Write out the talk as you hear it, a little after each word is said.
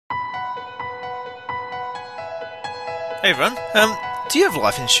Hey everyone, do you have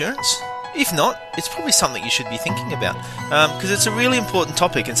life insurance? If not, it's probably something you should be thinking about, because it's a really important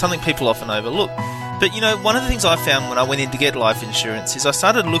topic and something people often overlook. But you know, one of the things I found when I went in to get life insurance is I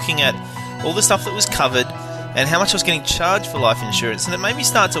started looking at all the stuff that was covered and how much I was getting charged for life insurance, and it made me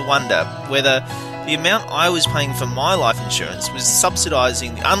start to wonder whether the amount I was paying for my life insurance was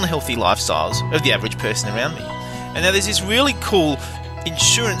subsidising the unhealthy lifestyles of the average person around me. And now there's this really cool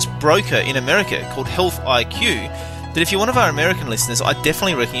insurance broker in America called Health IQ that if you're one of our American listeners, I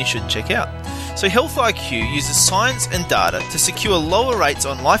definitely reckon you should check out. So Health IQ uses science and data to secure lower rates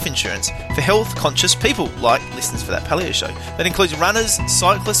on life insurance for health-conscious people like listeners for that Paleo show. That includes runners,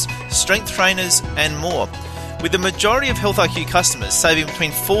 cyclists, strength trainers, and more. With the majority of Health IQ customers saving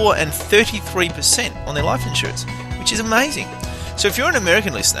between 4 and 33% on their life insurance, which is amazing. So if you're an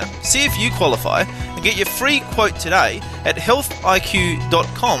American listener, see if you qualify and get your free quote today at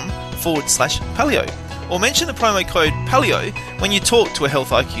healthiq.com/paleo. Or mention the promo code PALEO when you talk to a Health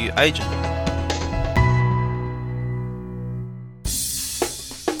IQ agent.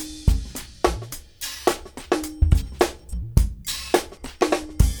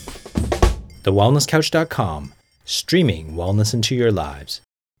 TheWellnessCouch.com, streaming wellness into your lives.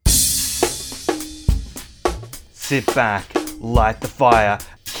 Sit back, light the fire,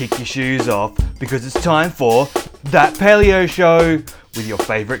 kick your shoes off, because it's time for That Paleo Show with your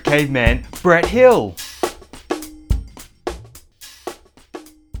favourite caveman, Brett Hill.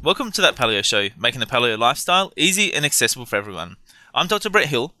 Welcome to That Paleo Show, making the paleo lifestyle easy and accessible for everyone. I'm Dr. Brett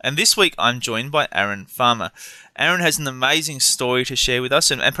Hill, and this week I'm joined by Aaron Farmer. Aaron has an amazing story to share with us,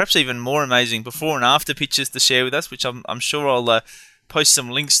 and perhaps even more amazing before and after pictures to share with us, which I'm sure I'll post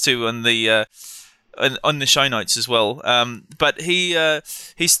some links to on the show notes as well. But he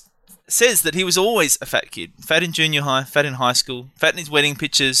says that he was always a fat kid, fat in junior high, fat in high school, fat in his wedding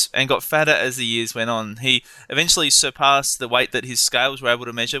pictures, and got fatter as the years went on. He eventually surpassed the weight that his scales were able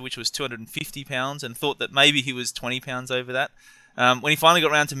to measure, which was 250 pounds, and thought that maybe he was 20 pounds over that. When he finally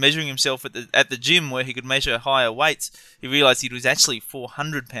got around to measuring himself at the gym where he could measure higher weights, he realised he was actually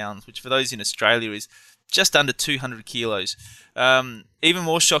 400 pounds, which for those in Australia is just under 200 kilos. Even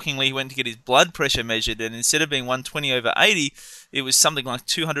more shockingly, he went to get his blood pressure measured, and instead of being 120/80, it was something like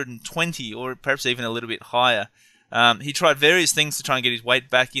 220, or perhaps even a little bit higher. He tried various things to try and get his weight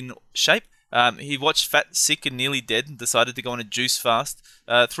back in shape. He watched Fat, Sick and Nearly Dead and decided to go on a juice fast,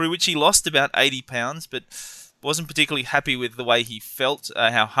 through which he lost about 80 pounds, but wasn't particularly happy with the way he felt,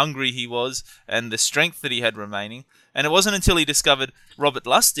 how hungry he was, and the strength that he had remaining. And it wasn't until he discovered Robert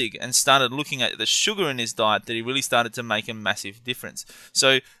Lustig and started looking at the sugar in his diet that he really started to make a massive difference.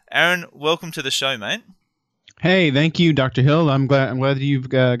 So, Aaron, welcome to the show, mate. Hey, thank you, Dr. Hill. I'm glad you've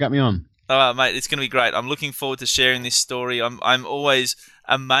got me on. Mate, it's going to be great. I'm looking forward to sharing this story. I'm always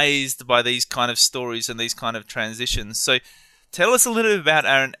amazed by these kind of stories and these kind of transitions. So, tell us a little bit about,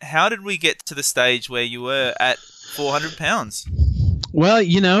 Aaron, how did we get to the stage where you were at 400 pounds? Well,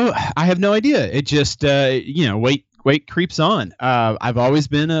 I have no idea. It just, weight creeps on. I've always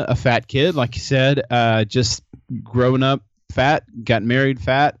been a fat kid, like you said, just growing up fat, got married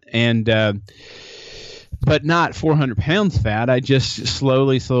fat, and but not 400 pounds fat. I just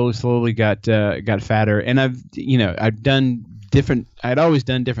slowly got fatter, and I'd always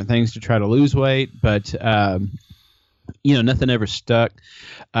done different things to try to lose weight, but nothing ever stuck.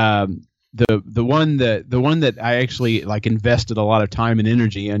 The one that I actually invested a lot of time and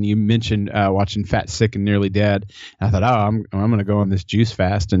energy, and you mentioned watching Fat, Sick and Nearly Dead. And I thought, I'm going to go on this juice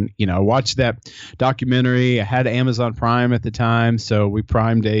fast, and I watched that documentary. I had Amazon Prime at the time, so we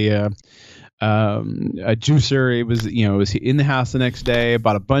primed a juicer. It was in the house the next day.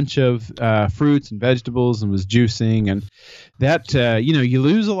 Bought a bunch of fruits and vegetables and was juicing, and that you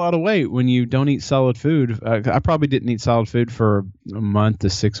lose a lot of weight when you don't eat solid food. I probably didn't eat solid food for a month to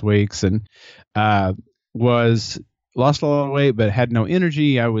 6 weeks, and lost a lot of weight, but had no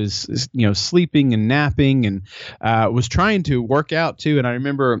energy. I was sleeping and napping, and was trying to work out too. And I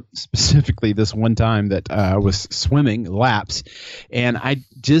remember specifically this one time that I was swimming laps, and I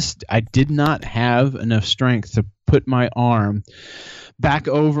did not have enough strength to put my arm back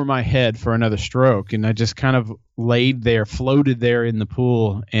over my head for another stroke, and I just kind of floated there in the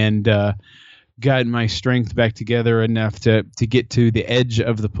pool, and got my strength back together enough to get to the edge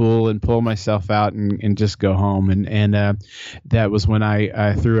of the pool and pull myself out and just go home. And that was when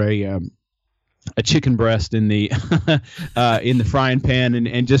I threw a chicken breast in the in the frying pan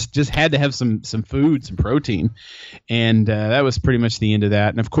and just had to have some food, some protein. And that was pretty much the end of that.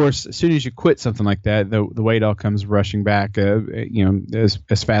 And of course, as soon as you quit something like that, the weight all comes rushing back, as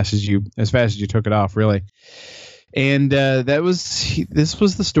fast as you took it off, really. And this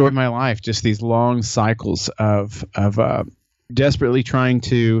was the story of my life. Just these long cycles of desperately trying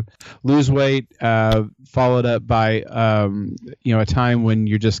to lose weight, followed up by a time when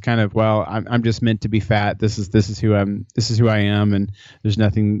you're just kind of, well, I'm just meant to be fat. This is who I am, and there's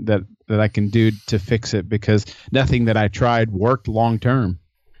nothing that I can do to fix it, because nothing that I tried worked long term.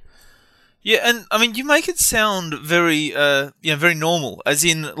 Yeah, and I mean, you make it sound very very normal, as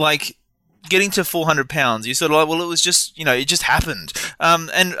in like getting to 400 pounds. You sort of like, well, it was just, it just happened.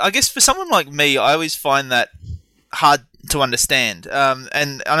 And I guess for someone like me, I always find that hard to understand,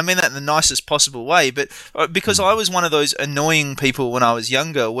 and I mean that in the nicest possible way, but because I was one of those annoying people when I was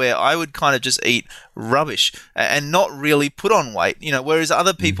younger, where I would kind of just eat rubbish and not really put on weight, whereas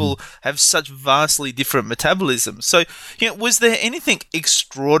other people have such vastly different metabolisms. So, was there anything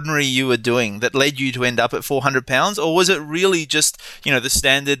extraordinary you were doing that led you to end up at 400 pounds, or was it really just, the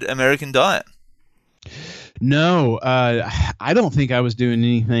standard American diet? No, I don't think I was doing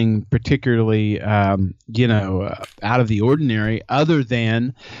anything particularly, out of the ordinary, other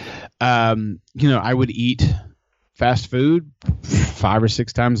than, I would eat fast food 5 or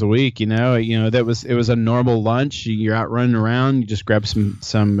 6 times a week. It was a normal lunch. You're out running around, you just grab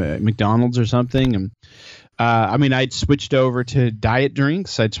some McDonald's or something. And I'd switched over to diet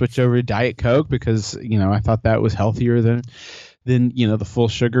drinks. I'd switched over to Diet Coke because, I thought that was healthier than the full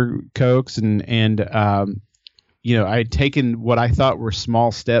sugar Cokes, and I had taken what I thought were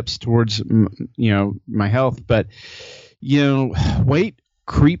small steps towards, my health, but, weight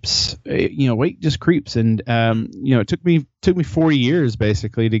creeps, weight just creeps. And, it took me 40 years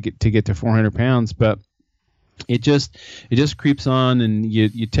basically to get to 400 pounds, but it just creeps on, and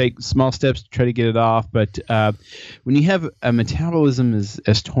you take small steps to try to get it off. But when you have a metabolism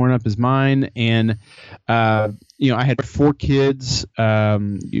as torn up as mine, and I had 4 kids,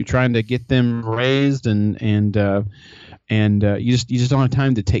 you're trying to get them raised, and you just don't have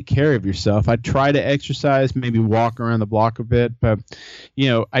time to take care of yourself. I try to exercise, maybe walk around the block a bit, but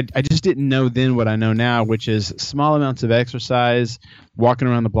I just didn't know then what I know now, which is small amounts of exercise, walking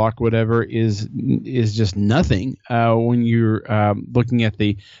around the block, whatever, is just nothing when you're looking at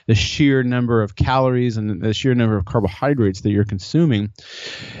the sheer number of calories and the sheer number of carbohydrates that you're consuming.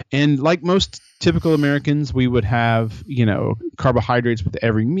 And like most typical Americans, we would have carbohydrates with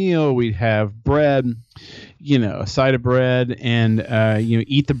every meal. We'd have bread, a side of bread, and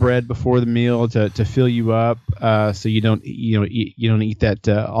eat the bread before the meal to fill you up, so you don't eat that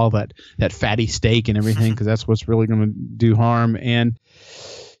all that fatty steak and everything, because that's what's really going to do harm. And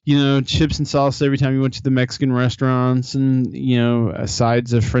chips and salsa every time you went to the Mexican restaurants, and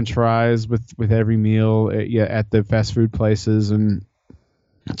sides of French fries with every meal at the fast food places, and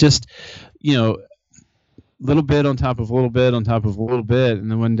just little bit on top of a little bit on top of a little bit, and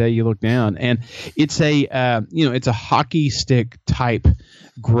then one day you look down, and it's it's a hockey stick type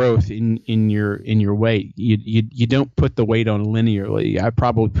growth in your weight. You don't put the weight on linearly. I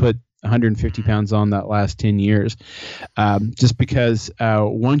probably put 150 pounds on that last 10 years, just because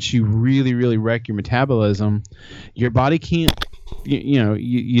once you really, really wreck your metabolism, your body can't, you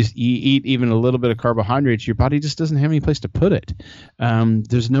eat even a little bit of carbohydrates, your body just doesn't have any place to put it.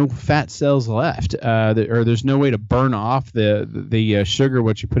 There's no fat cells left, or there's no way to burn off the sugar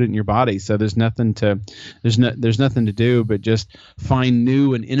once you put it in your body. So there's nothing to do but just find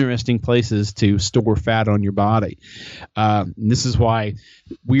new and interesting places to store fat on your body. And this is why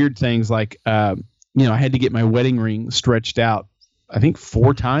weird things like I had to get my wedding ring stretched out, I think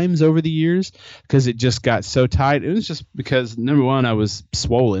 4 times over the years, because it just got so tight. It was just because, number one, I was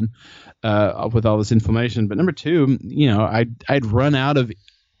swollen with all this inflammation, but number two, I'd run out of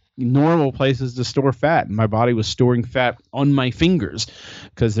normal places to store fat, and my body was storing fat on my fingers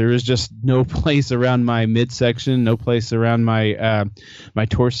because there was just no place around my midsection, no place around my my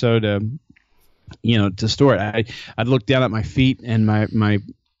torso to store it. I'd look down at my feet, and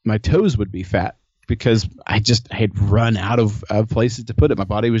my toes would be fat, because I had run out of places to put it. My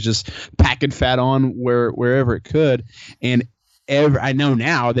body was just packing fat on wherever it could. And I know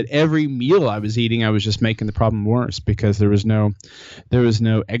now that every meal I was eating, I was just making the problem worse, because there was no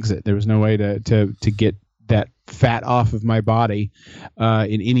exit. There was no way to get that fat off of my body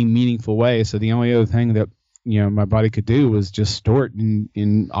in any meaningful way. So the only other thing that my body could do was just store it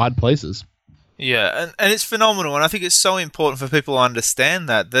in odd places. Yeah, and it's phenomenal, and I think it's so important for people to understand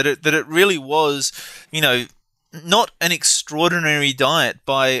that it really was, not an extraordinary diet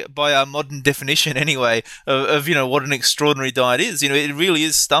by our modern definition anyway of what an extraordinary diet is. It really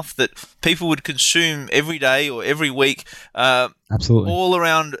is stuff that people would consume every day or every week. Absolutely. All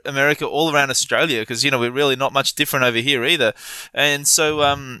around America, all around Australia, because we're really not much different over here either. And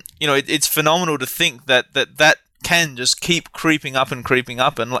so it's phenomenal to think that can just keep creeping up,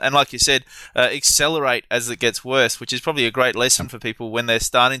 and like you said, accelerate as it gets worse, which is probably a great lesson for people when they're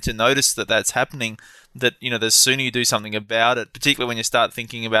starting to notice that that's happening. That, you know, the sooner you do something about it, particularly when you start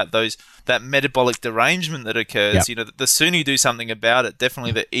thinking about that metabolic derangement that occurs, you know, the sooner you do something about it,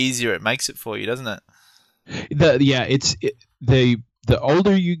 definitely the easier it makes it for you, doesn't it? The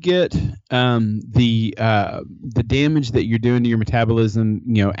older you get, the damage that you're doing to your metabolism,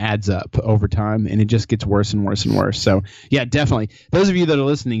 you know, adds up over time, and it just gets worse and worse and worse. So, yeah, definitely. Those of you that are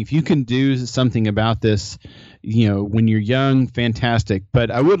listening, if you can do something about this, you know, when you're young, fantastic.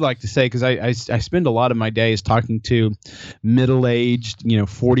 But I would like to say, because I spend a lot of my days talking to middle-aged, you know,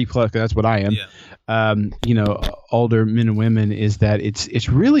 40 plus. That's what I am. Yeah. You know, older men and women, is that it's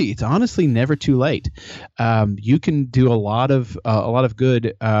honestly never too late. You can do a lot of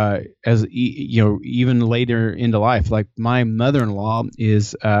good as you know, even later into life. Like my mother-in-law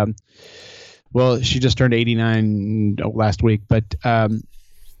is, well, she just turned 89 last week, but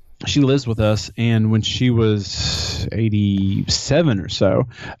she lives with us, and when she was 87 or so,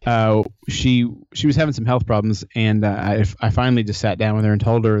 she was having some health problems, and I finally just sat down with her and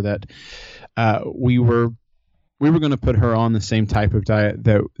told her that we were going to put her on the same type of diet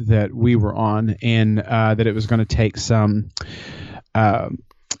that we were on, and that it was going to take some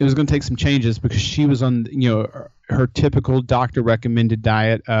changes, because she was on, you know, her typical doctor recommended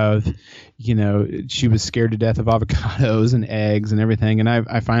diet of, you know, she was scared to death of avocados and eggs and everything. And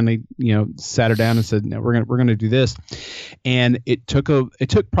I finally, you know, sat her down and said, no, we're going to do this. And it took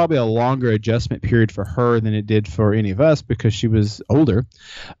probably a longer adjustment period for her than it did for any of us, because she was older.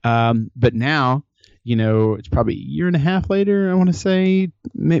 But now, you know, it's probably a year and a half later, I want to say,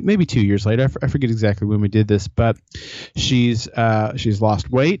 maybe 2 years later. I forget exactly when we did this, but she's lost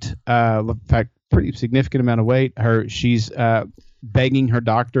weight. In fact, pretty significant amount of weight. She's begging her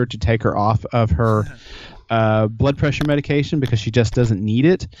doctor to take her off of her blood pressure medication, because she just doesn't need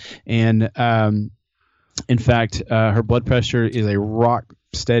it. And in fact, her blood pressure is a rock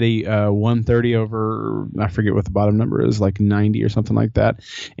steady 130 over, I forget what the bottom number is, like 90 or something like that.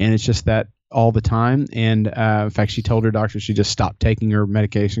 And it's just that all the time. And in fact, she told her doctor she just stopped taking her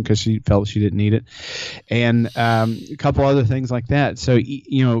medication because she felt she didn't need it, and a couple other things like that. So,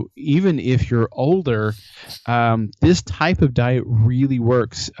 you know, even if you're older, this type of diet really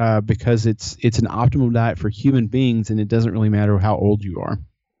works because it's an optimal diet for human beings, and it doesn't really matter how old you are.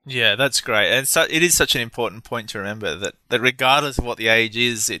 Yeah, that's great. And so it is such an important point to remember that regardless of what the age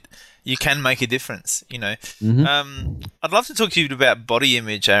is, you can make a difference, you know. Mm-hmm. I'd love to talk to you about body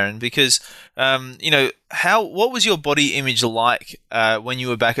image, Aaron, because, you know, what was your body image like when you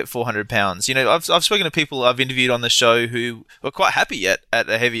were back at 400 pounds? You know, I've spoken to people I've interviewed on the show who were quite happy at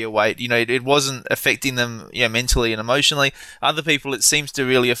a heavier weight. You know, it wasn't affecting them, you know, mentally and emotionally. Other people, it seems to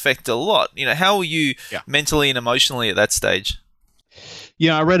really affect a lot. You know, how were you mentally and emotionally at that stage?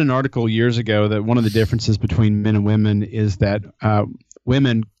 Yeah, I read an article years ago that one of the differences between men and women is that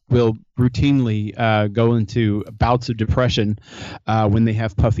women will routinely go into bouts of depression when they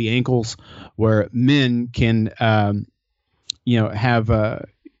have puffy ankles, where men can, you know, have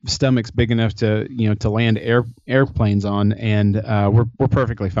stomachs big enough to, you know, to land airplanes on, and we're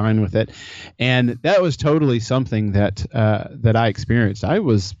perfectly fine with it. And that was totally something that I experienced. I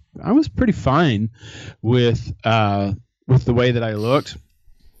was pretty fine with the way that I looked.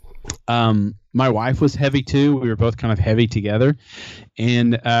 My wife was heavy too. We were both kind of heavy together,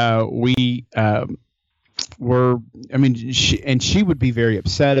 and we were. I mean, she would be very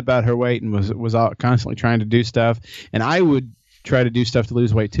upset about her weight and was constantly trying to do stuff, and I would try to do stuff to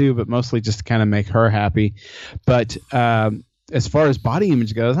lose weight too, but mostly just to kind of make her happy. But as far as body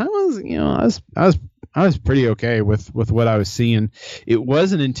image goes, I was pretty okay with what I was seeing. It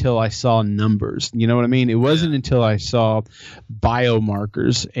wasn't until I saw numbers, you know what I mean? It wasn't until I saw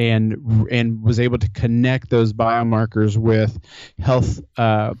biomarkers and was able to connect those biomarkers with health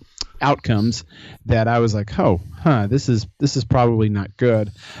outcomes that I was like, this is probably not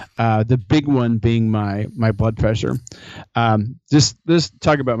good. The big one being my blood pressure. Just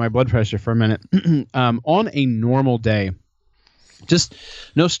talk about my blood pressure for a minute. On a normal day, just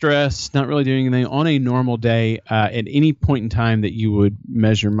no stress, not really doing anything. On a normal day, at any point in time that you would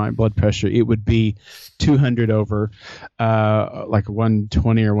measure my blood pressure, it would be 200 over like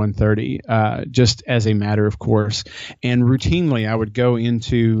 120 or 130, just as a matter of course. And routinely, I would go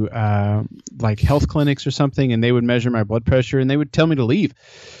into like health clinics or something, and they would measure my blood pressure, and they would tell me to leave.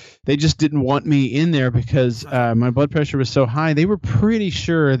 They just didn't want me in there because my blood pressure was so high. They were pretty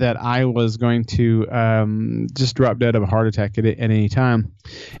sure that I was going to just drop dead of a heart attack at any time.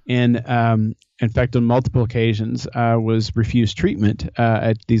 And in fact, on multiple occasions, was refused treatment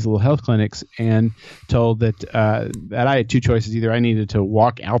at these little health clinics and told that I had two choices. Either I needed to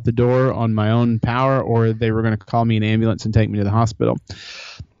walk out the door on my own power, or they were going to call me an ambulance and take me to the hospital.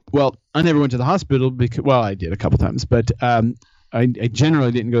 Well, I never went to the hospital because, well, I did a couple times, but I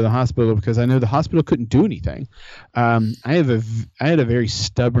generally didn't go to the hospital because I know the hospital couldn't do anything. I had a very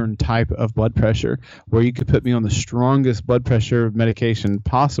stubborn type of blood pressure where you could put me on the strongest blood pressure medication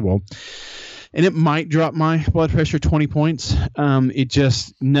possible, and it might drop my blood pressure 20 points. It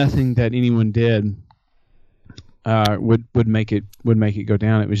just, nothing that anyone did would make it go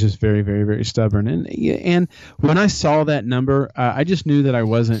down. It was just very, very, very stubborn. And when I saw that number, I just knew that I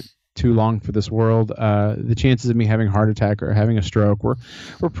wasn't too long for this world. The chances of me having a heart attack or having a stroke were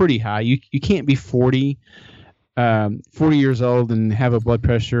pretty high. You can't be 40 years old and have a blood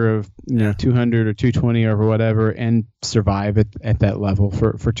pressure of 200 or 220 or whatever and survive at that level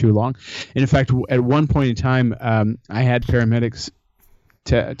for too long. And in fact, at one point in time, I had paramedics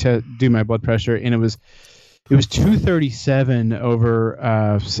to do my blood pressure, and it was 237 over.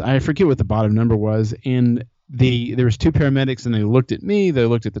 I forget what the bottom number was, and there was two paramedics, and they looked at me, they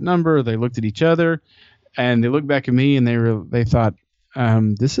looked at the number, they looked at each other, and they looked back at me, and they thought,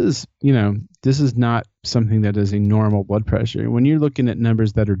 this is not something that is a normal blood pressure. When you're looking at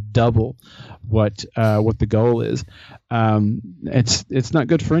numbers that are double what the goal is, it's not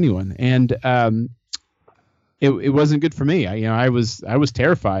good for anyone. And it wasn't good for me. I was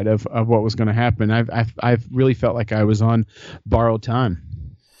terrified of what was going to happen. I've really felt like I was on borrowed time.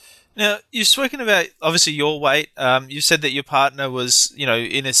 Now, you've spoken about, obviously, your weight. You said that your partner was,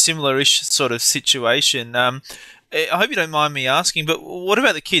 in a similar-ish sort of situation. I hope you don't mind me asking, but what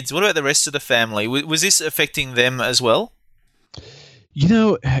about the kids? What about the rest of the family? Was this affecting them as well?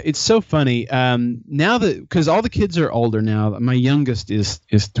 It's so funny. Now that, because all the kids are older now, my youngest is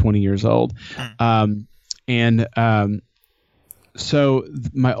 20 years old. So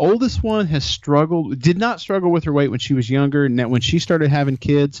my oldest one did not struggle with her weight when she was younger. And when she started having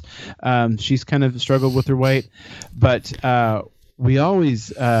kids, she's kind of struggled with her weight. But we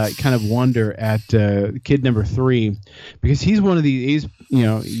always kind of wonder at kid number 3, because he's one of these,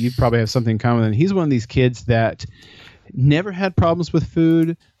 you probably have something in common. He's one of these kids that never had problems with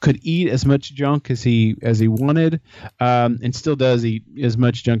food, could eat as much junk as he wanted, and still does eat as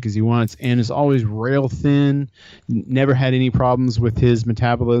much junk as he wants, and is always rail thin, never had any problems with his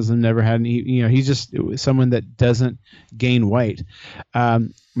metabolism, never had any, he's just someone that doesn't gain weight.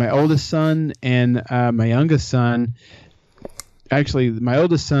 My oldest son and my youngest son, actually my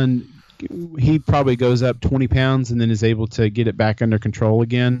oldest son, he probably goes up 20 pounds and then is able to get it back under control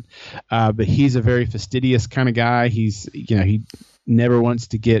again. But he's a very fastidious kind of guy. He's, he never wants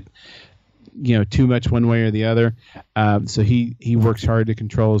to get, too much one way or the other. So he works hard to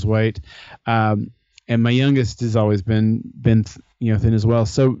control his weight. And my youngest has always been, thin as well.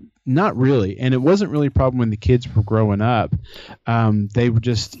 So not really. And it wasn't really a problem when the kids were growing up. They were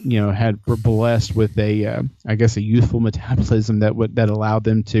just, were blessed with a youthful metabolism that allowed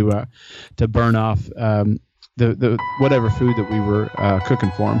them to burn off the whatever food that we were cooking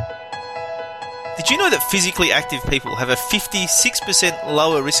for them. Did you know that physically active people have a 56%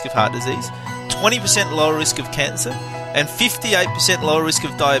 lower risk of heart disease, 20% lower risk of cancer, and 58% lower risk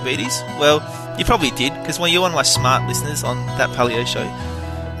of diabetes? Well, you probably did, because you're one of my smart listeners on That Paleo Show.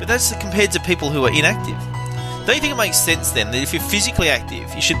 But that's compared to people who are inactive. Don't you think it makes sense then that if you're physically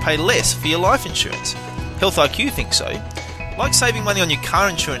active, you should pay less for your life insurance? Health IQ thinks so. Like saving money on your car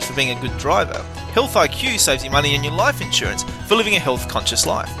insurance for being a good driver, Health IQ saves you money on your life insurance for living a health-conscious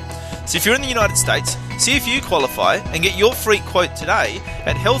life. So if you're in the United States, see if you qualify and get your free quote today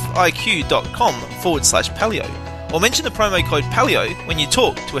at healthiq.com/paleo, or mention the promo code PALEO when you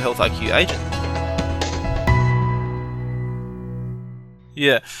talk to a Health IQ agent.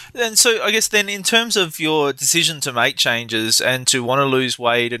 Yeah. And so I guess then in terms of your decision to make changes and to want to lose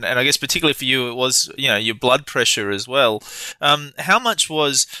weight, and I guess particularly for you it was, your blood pressure as well, how much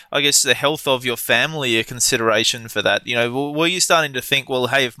was, I guess, the health of your family a consideration for that? Were you starting to think, well,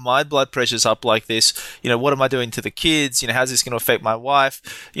 hey, if my blood pressure's up like this, what am I doing to the kids? How's this going to affect my wife?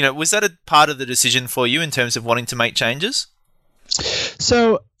 Was that a part of the decision for you in terms of wanting to make changes?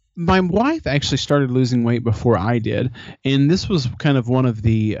 So my wife actually started losing weight before I did, and this was kind of one of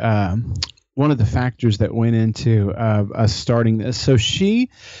the factors that went into us starting this. So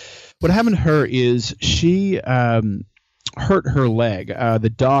what happened to her is she hurt her leg.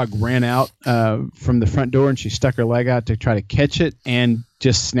 The dog ran out from the front door, and she stuck her leg out to try to catch it and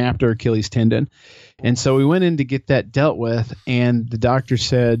just snapped her Achilles tendon. And so we went in to get that dealt with, and the doctor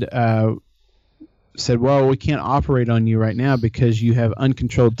said, said, well, we can't operate on you right now because you have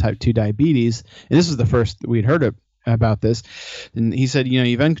uncontrolled type 2 diabetes. And this was the first we'd heard about this. And he said,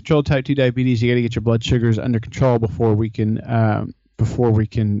 you've uncontrolled type 2 diabetes. You got to get your blood sugars under control before we can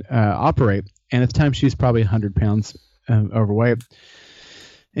operate. And at the time, she was probably 100 pounds overweight.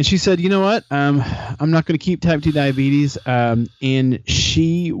 And she said, you know what? I'm not going to keep type 2 diabetes. And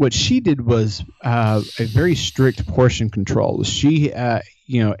what she did was a very strict portion control. She,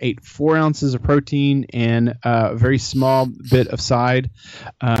 ate 4 ounces of protein and a very small bit of side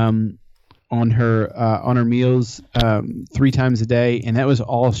on her meals 3 times a day, and that was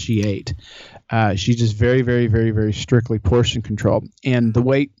all she ate. She just very, very, very, very strictly portion control, and the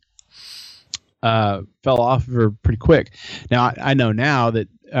weight fell off of her pretty quick. Now I know now that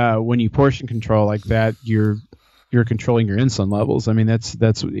when you portion control like that, you're controlling your insulin levels. I mean, it's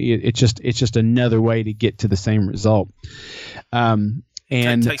just another way to get to the same result. And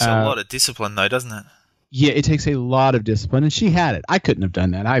it takes a lot of discipline, though, doesn't it? Yeah, it takes a lot of discipline, and she had it. I couldn't have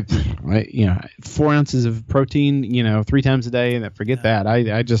done that. 4 ounces of protein, 3 times a day, and forget that.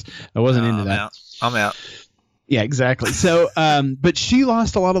 I wasn't into that. I'm out. Yeah, exactly. So, but she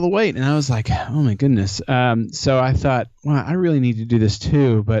lost a lot of the weight, and I was like, oh my goodness. So I thought, well, I really need to do this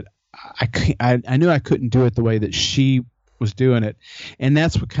too, but I knew I couldn't do it the way that she was doing it, and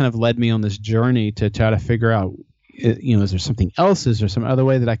that's what kind of led me on this journey to try to figure out, is there something else? Is there some other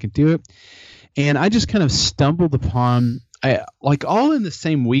way that I could do it? And I just kind of stumbled upon, all in the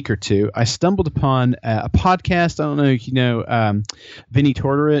same week or two, I stumbled upon a podcast. I don't know if you know Vinny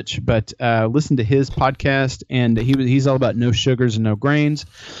Tortorich, but listen to his podcast, and he's all about no sugars and no grains.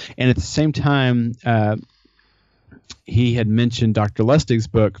 And at the same time, he had mentioned Dr. Lustig's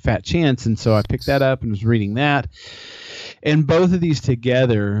book, Fat Chance, and so I picked that up and was reading that. And both of these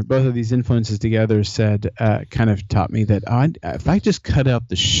influences together kind of taught me that if I just cut out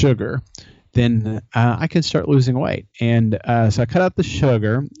the sugar, then I can start losing weight. And so I cut out the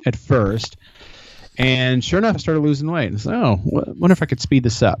sugar at first, and sure enough, I started losing weight. And so, wonder if I could speed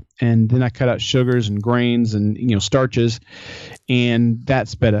this up. And then I cut out sugars and grains and starches, and that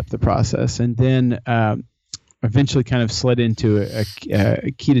sped up the process. And then eventually kind of slid into a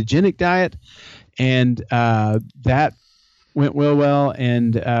ketogenic diet, and that went well.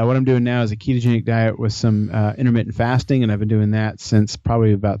 And what I'm doing now is a ketogenic diet with some intermittent fasting, and I've been doing that since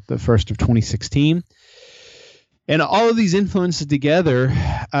probably about the first of 2016. And all of these influences together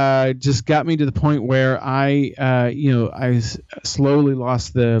just got me to the point where I slowly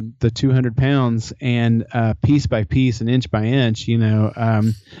lost the 200 pounds, and piece by piece and inch by inch,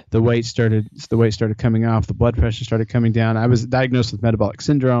 the weight started coming off, the blood pressure started coming down. I was diagnosed with metabolic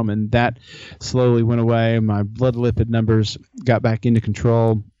syndrome, and that slowly went away. My blood lipid numbers got back into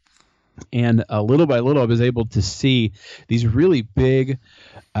control, and little by little, I was able to see these really big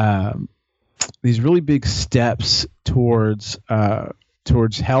steps towards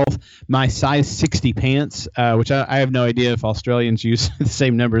health. My size 60 pants, which I have no idea if Australians use the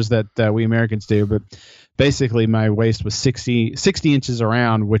same numbers that we Americans do, but basically my waist was 60 inches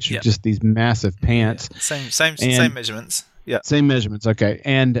around, which are just these massive pants. Yeah. Same measurements. Yeah. Same measurements. Okay.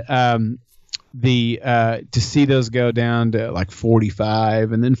 And to see those go down to like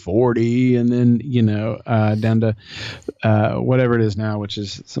 45 and then 40 and then down to whatever it is now, which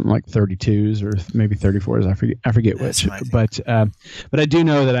is something like 32s or maybe 34s. I forget which. But I do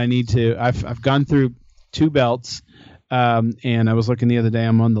know that I need to. I've gone through 2 belts, and I was looking the other day.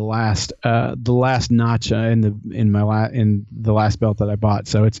 I'm on the last notch in the last belt that I bought.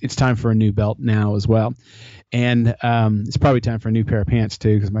 So it's time for a new belt now as well. And it's probably time for a new pair of pants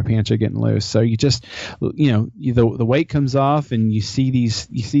too, because my pants are getting loose. So you just, the weight comes off, and you see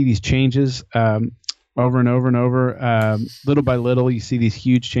these changes over and over and over, little by little. You see these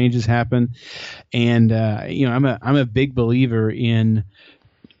huge changes happen, and I'm a big believer in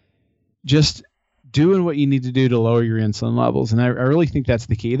just doing what you need to do to lower your insulin levels, and I really think that's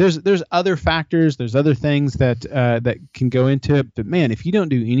the key. There's other factors, there's other things that can go into it, but man, if you don't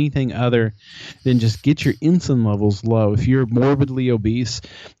do anything other than just get your insulin levels low, if you're morbidly obese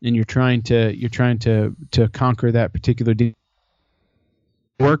and you're trying to conquer that particular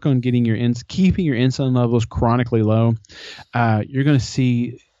work on keeping your insulin levels chronically low, you're going to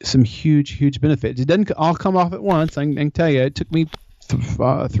see some huge benefits. It doesn't all come off at once. I can tell you, it took me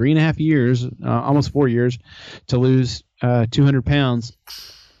 3.5 years, almost 4 years, to lose 200 pounds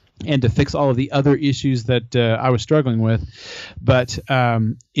and to fix all of the other issues that I was struggling with. But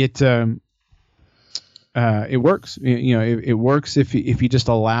it works. It works if you just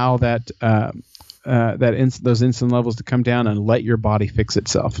allow those insulin levels to come down and let your body fix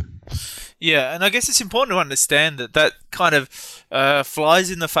itself. Yeah, and I guess it's important to understand that kind of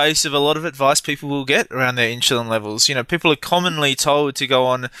flies in the face of a lot of advice people will get around their insulin levels. People are commonly told to go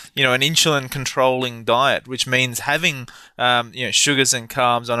on, an insulin controlling diet, which means having, sugars and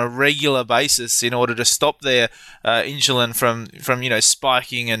carbs on a regular basis in order to stop their insulin from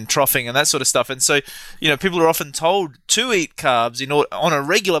spiking and troughing and that sort of stuff. And so, people are often told to eat carbs on a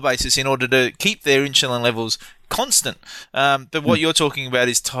regular basis in order to keep their insulin levels constant. But what you're talking about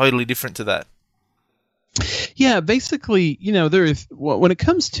is totally different to that. Yeah, basically, when it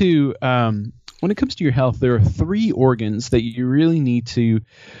comes to your health, there are 3 organs that you really need to,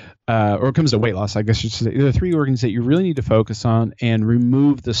 or it comes to weight loss, I guess you should say. There are 3 organs that you really need to focus on and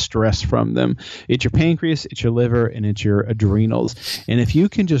remove the stress from them. It's your pancreas, it's your liver, and it's your adrenals. And if you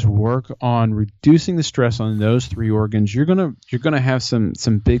can just work on reducing the stress on those 3 organs, you're gonna have some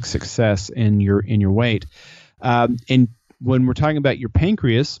big success in your weight. And when we're talking about your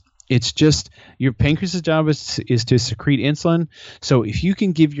pancreas, it's just your pancreas's job is to secrete insulin. So if you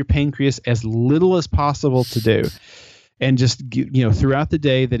can give your pancreas as little as possible to do, and just throughout the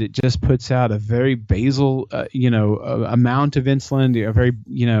day that it just puts out a very basal amount of insulin, a very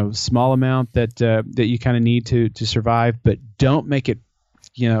small amount that you kind of need to survive, but don't make it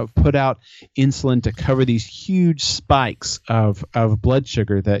put out insulin to cover these huge spikes of blood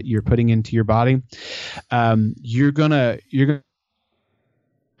sugar that you're putting into your body. You're gonna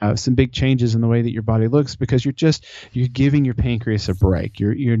some big changes in the way that your body looks, because you're giving your pancreas a break.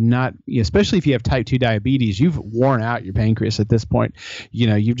 You're not, especially if you have type 2 diabetes, you've worn out your pancreas at this point.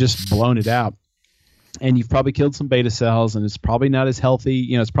 You've just blown it out. And you've probably killed some beta cells, and it's probably not as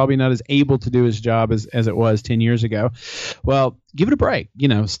healthy. It's probably not as able to do its job as it was 10 years ago. Well, give it a break.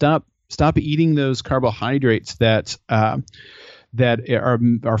 Stop eating those carbohydrates that are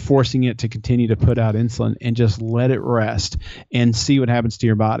forcing it to continue to put out insulin, and just let it rest and see what happens to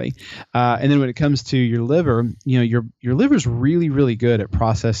your body. And then when it comes to your liver, your liver is really, really good at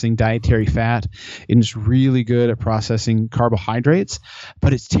processing dietary fat, and it's really good at processing carbohydrates,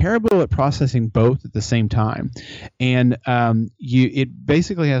 but it's terrible at processing both at the same time. And it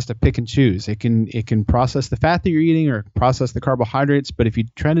basically has to pick and choose. It can process the fat that you're eating or process the carbohydrates, but if you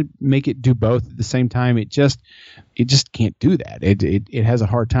try to make it do both at the same time, it just can't do that. It has a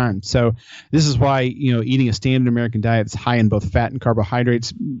hard time. So this is why, eating a standard American diet that's high in both fat and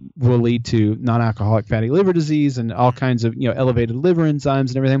carbohydrates will lead to non-alcoholic fatty liver disease and all kinds of, elevated liver enzymes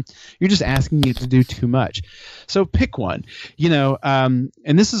and everything. You're just asking it to do too much. So pick one, and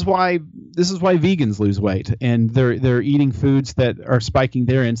this is why vegans lose weight, and they're eating foods that are spiking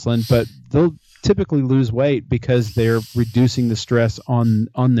their insulin, but they'll typically lose weight because they're reducing the stress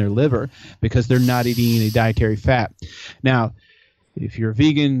on their liver, because they're not eating any dietary fat. Now, if you're a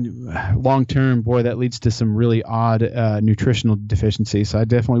vegan, long term, boy, that leads to some really odd nutritional deficiencies. So I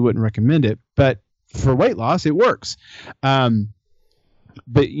definitely wouldn't recommend it. But for weight loss, it works.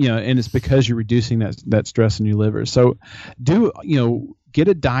 But and it's because you're reducing that stress in your liver. So get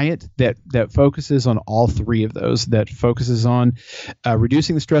a diet that focuses on all 3 of those, that focuses on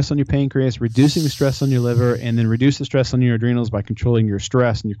reducing the stress on your pancreas, reducing the stress on your liver, and then reduce the stress on your adrenals by controlling your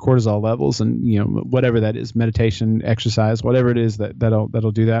stress and your cortisol levels, and whatever that is, meditation, exercise, whatever it is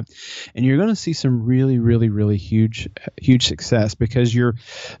that'll do that. And you're going to see some really, really, really huge success, because your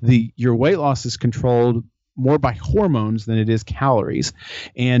weight loss is controlled more by hormones than it is calories.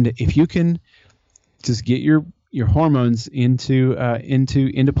 And if you can just get your hormones into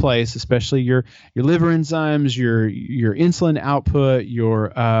place, especially your liver enzymes, your insulin output,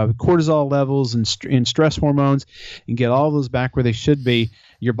 your cortisol levels and stress hormones, and get all those back where they should be,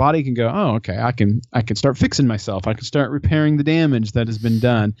 your body can go, oh, okay, I can start fixing myself. I can start repairing the damage that has been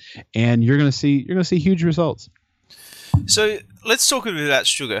done, and you're gonna see huge results. So let's talk a bit about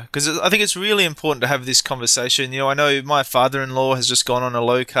sugar, because I think it's really important to have this conversation. I know my father-in-law has just gone on a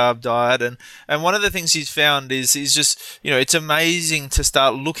low-carb diet, and one of the things he's found is just, it's amazing to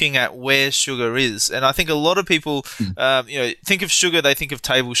start looking at where sugar is. And I think a lot of people, think of sugar, they think of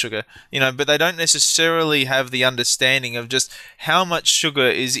table sugar, but they don't necessarily have the understanding of just how much sugar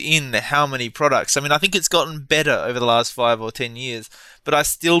is in how many products. I mean, I think it's gotten better over the last 5 or 10 years, but I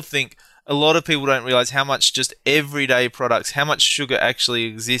still think a lot of people don't realize how much just everyday products, how much sugar actually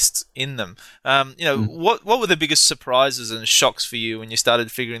exists in them. What were the biggest surprises and shocks for you when you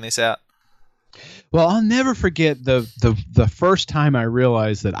started figuring this out? Well, I'll never forget the first time I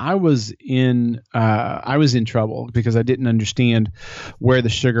realized that I was in trouble, because I didn't understand where the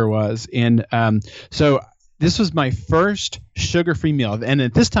sugar was. And so this was my first sugar-free meal. And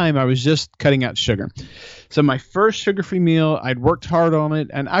at this time, I was just cutting out sugar. So my first sugar-free meal, I'd worked hard on it,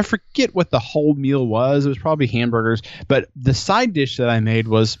 and I forget what the whole meal was. It was probably hamburgers. But the side dish that I made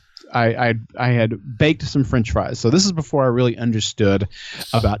was I had baked some French fries. So this is before I really understood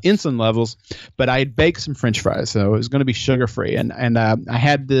about insulin levels, but I had baked some French fries, so it was going to be sugar free. And I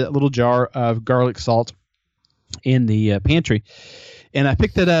had the little jar of garlic salt in the pantry, and I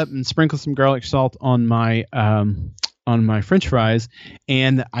picked it up and sprinkled some garlic salt on my French fries,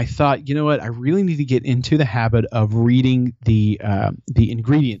 and I thought, you know what, I really need to get into the habit of reading the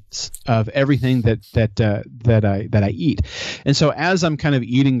ingredients of everything that I eat. And so as I'm kind of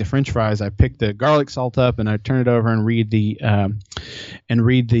eating the French fries, I pick the garlic salt up and I turn it over and read the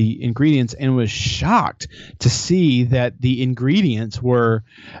ingredients, and was shocked to see that the ingredients were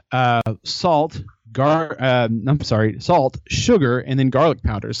salt, sugar, and then garlic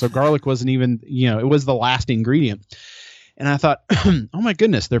powder. So garlic wasn't even, it was the last ingredient. And I thought, oh my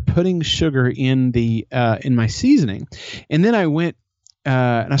goodness, they're putting sugar in in my seasoning. And then I went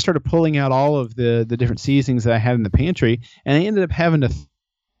and I started pulling out all of the different seasonings that I had in the pantry, and I ended up having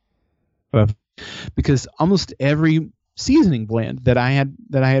to, because almost every seasoning blend that I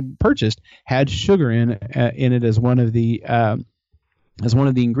had purchased had sugar in it as one of the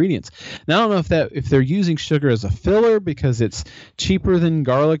ingredients. Now, I don't know if they're using sugar as a filler because it's cheaper than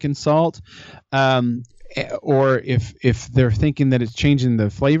garlic and salt, or if they're thinking that it's changing the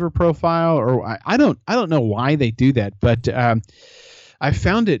flavor profile, or I don't know why they do that. But I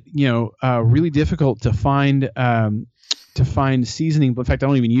found it really difficult to find seasoning. In fact, I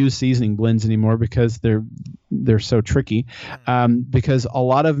don't even use seasoning blends anymore because they're so tricky. Because a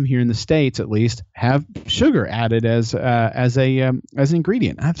lot of them here in the States, at least, have sugar added as an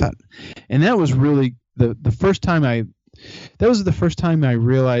ingredient. I thought, and that was really the first time I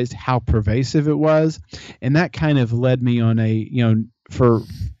realized how pervasive it was, and that kind of led me on for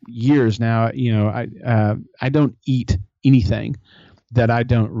years now. I don't eat anything that I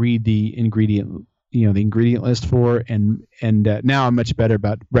don't read the ingredient list for, and now I'm much better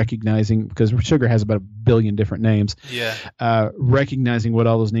about recognizing, because sugar has about 1 billion different names. Yeah. Recognizing what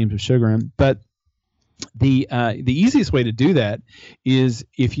all those names of sugar in. But the easiest way to do that is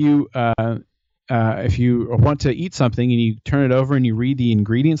if you want to eat something and you turn it over and you read the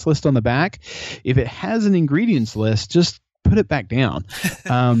ingredients list on the back, if it has an ingredients list, just put it back down.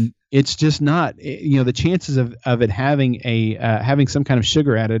 It's just not, the chances of it having some kind of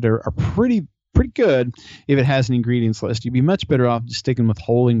sugar added are pretty good if it has an ingredients list. You'd be much better off just sticking with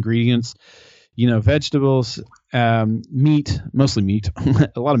whole ingredients, vegetables, meat, mostly meat,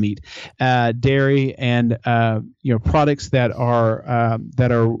 a lot of meat, dairy, and products that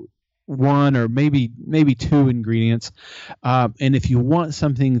are one or maybe two ingredients. And if you want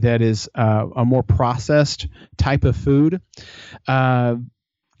something that is a more processed type of food,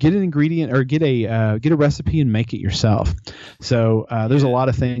 get an ingredient or get a recipe and make it yourself. So there's a lot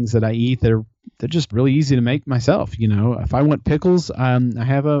of things that I eat that they're just really easy to make myself. If I want pickles, I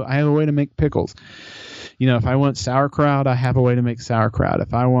have a way to make pickles. If I want sauerkraut, I have a way to make sauerkraut.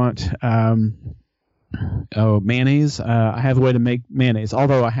 If I want mayonnaise, I have a way to make mayonnaise.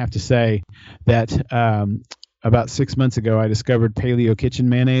 Although I have to say that about 6 months ago, I discovered Paleo Kitchen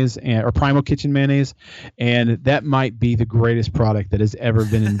mayonnaise or Primal Kitchen mayonnaise, and that might be the greatest product that has ever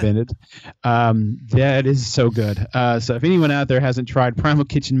been invented. That is so good. So if anyone out there hasn't tried Primal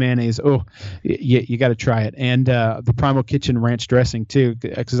Kitchen mayonnaise, you got to try it. And the Primal Kitchen ranch dressing too,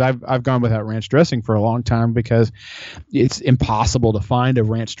 because I've gone without ranch dressing for a long time because it's impossible to find a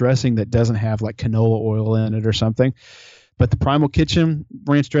ranch dressing that doesn't have like canola oil in it or something. But the Primal Kitchen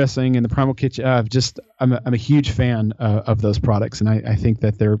ranch dressing and the Primal Kitchen, I'm a huge fan of those products, and I think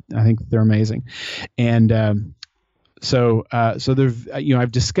that they're amazing. And so there's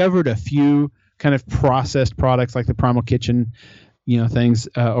I've discovered a few kind of processed products like the Primal Kitchen, things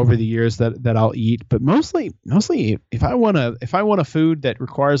over the years that I'll eat. But mostly if I want a food that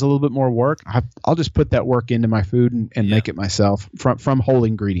requires a little bit more work, I'll just put that work into my food and make it myself from whole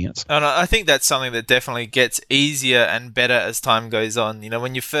ingredients. And I think that's something that definitely gets easier and better as time goes on.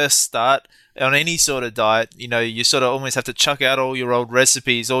 When you first start on any sort of diet, you sort of almost have to chuck out all your old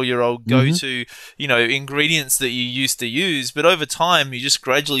recipes, all your old go-to, ingredients that you used to use. But over time, you just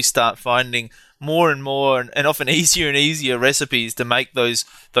gradually start finding more and more and often easier and easier recipes to make those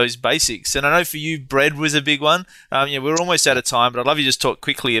basics. And I know for you, bread was a big one. We're almost out of time, but I'd love you to just talk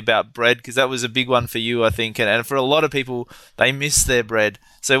quickly about bread, because that was a big one for you, I think. And for a lot of people, they miss their bread.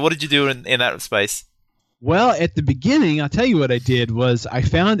 So what did you do in that space? Well, at the beginning, I'll tell you what I did was I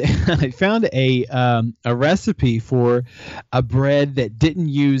found a recipe for a bread that didn't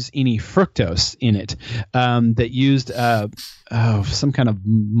use any fructose in it, that used some kind of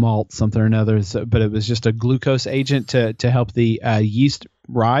malt, something or another, but it was just a glucose agent to help the yeast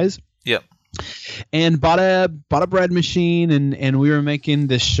rise. Yep. and bought a bread machine, and we were making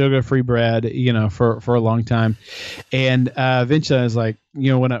this sugar-free bread, for a long time. And eventually I was like,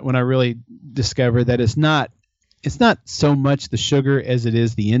 when I really discovered that it's not so much the sugar as it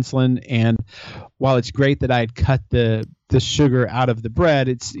is the insulin. And while it's great that I had cut the sugar out of the bread,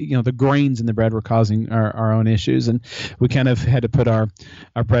 it's, the grains in the bread were causing our own issues. And we kind of had to put our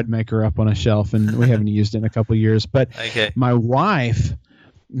bread maker up on a shelf, and we haven't used it in a couple of years. But my wife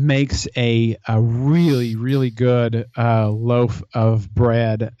makes a really, really good loaf of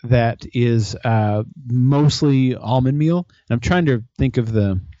bread that is mostly almond meal. And I'm trying to think of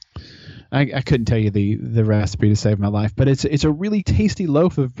I couldn't tell you the recipe to save my life, but it's a really tasty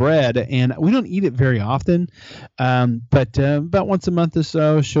loaf of bread, and we don't eat it very often. But about once a month or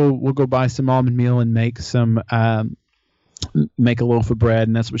so, we'll go buy some almond meal and make a loaf of bread,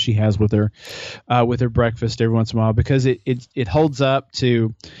 and that's what she has with her breakfast every once in a while, because it holds up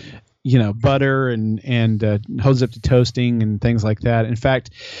to butter and holds up to toasting and things like that. In fact,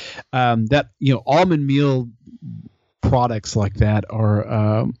 that almond meal products like that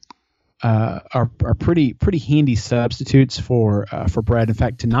are pretty handy substitutes for bread. In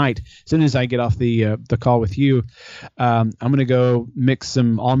fact, tonight, as soon as I get off the call with you, I'm gonna go mix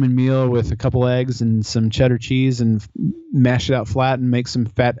some almond meal with a couple eggs and some cheddar cheese and mash it out flat and make some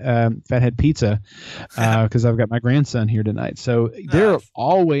fathead pizza because I've got my grandson here tonight. So there are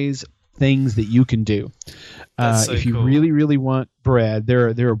always things that you can do. If you really, really want bread, there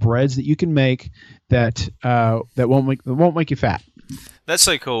are breads that you can make that won't make you fat. That's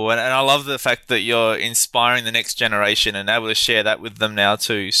so cool, and I love the fact that you're inspiring the next generation and able to share that with them now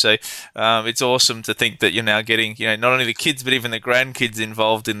too. So it's awesome to think that you're now getting, not only the kids but even the grandkids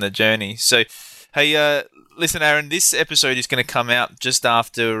involved in the journey. So, hey, listen, Aaron, this episode is going to come out just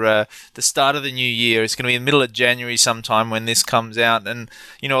after the start of the new year. It's going to be in the middle of January sometime when this comes out, and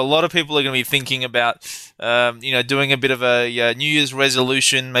a lot of people are going to be thinking about doing a bit of a New Year's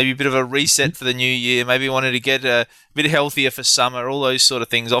resolution, maybe a bit of a reset for the new year, maybe wanting to get a bit healthier for summer. All those sort of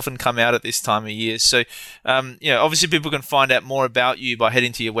things often come out at this time of year. So, obviously people can find out more about you by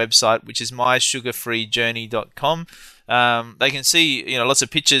heading to your website, which is mysugarfreejourney.com. They can see lots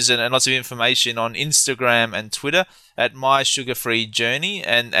of pictures and lots of information on Instagram and Twitter at mysugarfreejourney,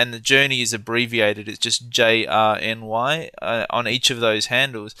 and the journey is abbreviated. It's just JRNY on each of those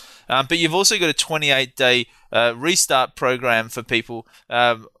handles. But you've also got a 28-day restart program for people.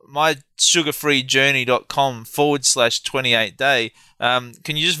 mysugarfreejourney.com/28day.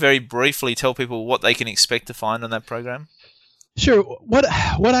 Can you just very briefly tell people what they can expect to find on that program? Sure. What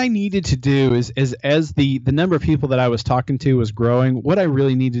I needed to do is as the number of people that I was talking to was growing, what I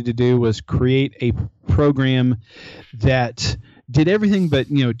really needed to do was create a program that did everything but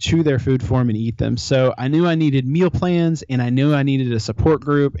chew their food for them and eat them. So I knew I needed meal plans, and I knew I needed a support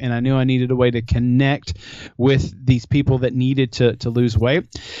group, and I knew I needed a way to connect with these people that needed to lose weight.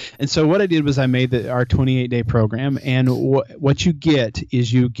 And so what I did was I made our 28-day program, and what you get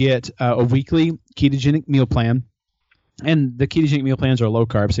is a weekly ketogenic meal plan. And the ketogenic meal plans are low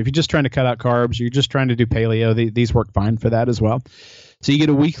carb. So if you're just trying to cut out carbs, you're just trying to do paleo, these work fine for that as well. So you get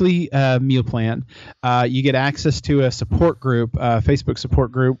a weekly meal plan. You get access to a support group, Facebook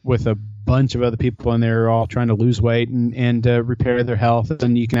support group with a bunch of other people in there all trying to lose weight and repair their health.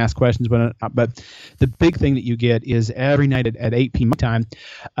 And you can ask questions. But the big thing that you get is every night at 8 p.m. time,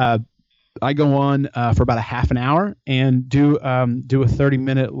 I go on for about a half an hour and do a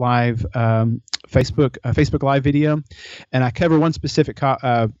 30-minute live Facebook live video, and I cover one specific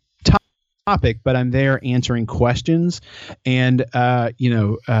topic, but I'm there answering questions and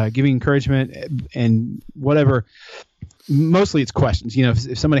giving encouragement and whatever. Mostly it's questions.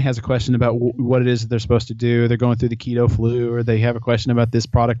 If somebody has a question about what it is that they're supposed to do, they're going through the keto flu, or they have a question about this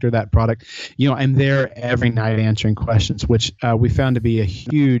product or that product, I'm there every night answering questions, which we found to be a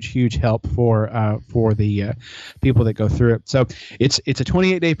huge help for the people that go through it. So it's a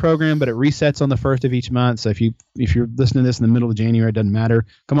 28-day program, but it resets on the first of each month. So if you're listening to this in the middle of January, it doesn't matter.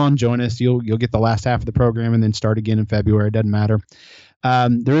 Come on, join us. You'll get the last half of the program and then start again in February. It doesn't matter.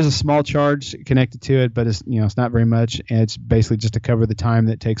 There is a small charge connected to it, but it's not very much, and it's basically just to cover the time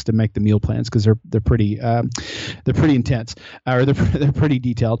that it takes to make the meal plans, because they're pretty intense, or they're pretty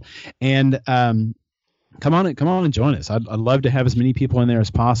detailed. And come on and join us. I'd love to have as many people in there as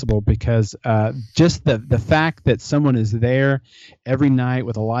possible, because just the fact that someone is there every night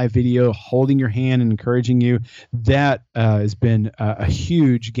with a live video holding your hand and encouraging you, that has been a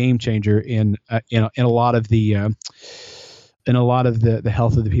huge game changer in a lot of the in a lot of the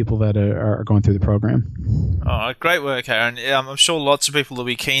health of the people that are going through the program. Oh, great work, Aaron. I'm sure lots of people will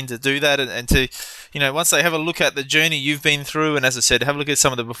be keen to do that and to, once they have a look at the journey you've been through, and as I said, have a look at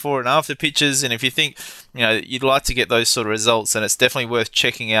some of the before and after pictures, and if you think, you'd like to get those sort of results, then it's definitely worth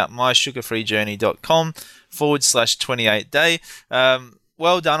checking out mysugarfreejourney.com/28day.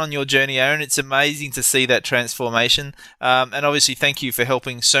 Well done on your journey, Aaron. It's amazing to see that transformation. And obviously, thank you for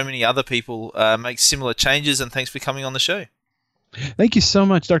helping so many other people make similar changes, and thanks for coming on the show. Thank you so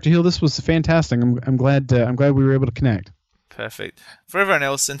much, Dr. Hill. This was fantastic. I'm glad we were able to connect. Perfect. For everyone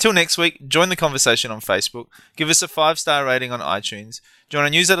else, until next week, join the conversation on Facebook. Give us a 5-star rating on iTunes. Join our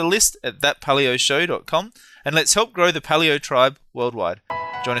newsletter list at thatpaleoshow.com, and let's help grow the paleo tribe worldwide.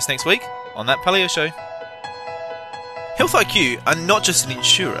 Join us next week on That Paleo Show. Health IQ are not just an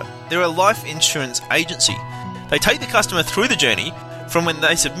insurer, they're a life insurance agency. They take the customer through the journey from when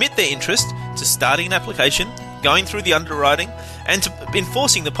they submit their interest to starting an application, going through the underwriting, and to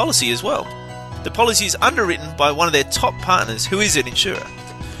enforcing the policy as well. The policy is underwritten by one of their top partners who is an insurer.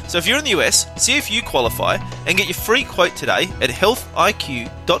 So if you're in the US, see if you qualify and get your free quote today at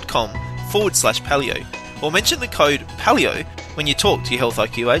healthiq.com/paleo, or mention the code PALEO when you talk to your Health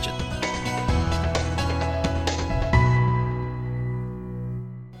IQ agent.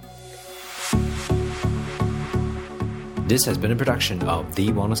 This has been a production of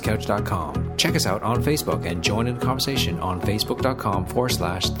TheWellnessCouch.com. Check us out on Facebook and join in the conversation on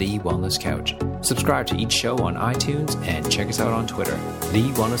Facebook.com/TheWellnessCouch. Subscribe to each show on iTunes and check us out on Twitter. The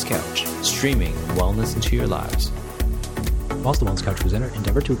Wellness Couch, streaming wellness into your lives. Whilst the Wellness Couch presenter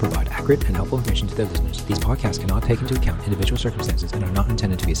endeavored to provide accurate and helpful information to their listeners, these podcasts cannot take into account individual circumstances and are not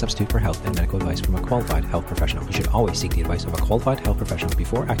intended to be a substitute for health and medical advice from a qualified health professional. You should always seek the advice of a qualified health professional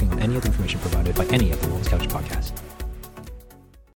before acting on any of the information provided by any of the Wellness Couch podcasts.